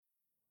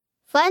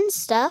Fun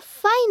stuff,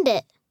 find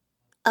it.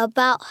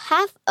 About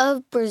half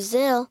of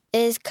Brazil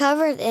is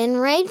covered in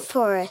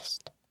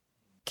rainforest.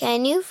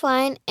 Can you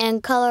find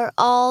and color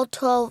all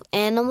 12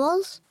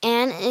 animals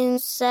and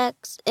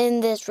insects in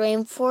this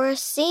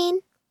rainforest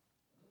scene?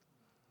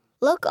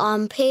 Look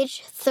on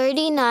page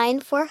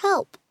 39 for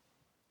help.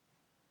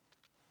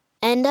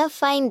 End of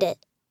Find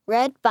It,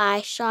 read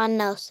by Sean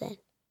Nelson.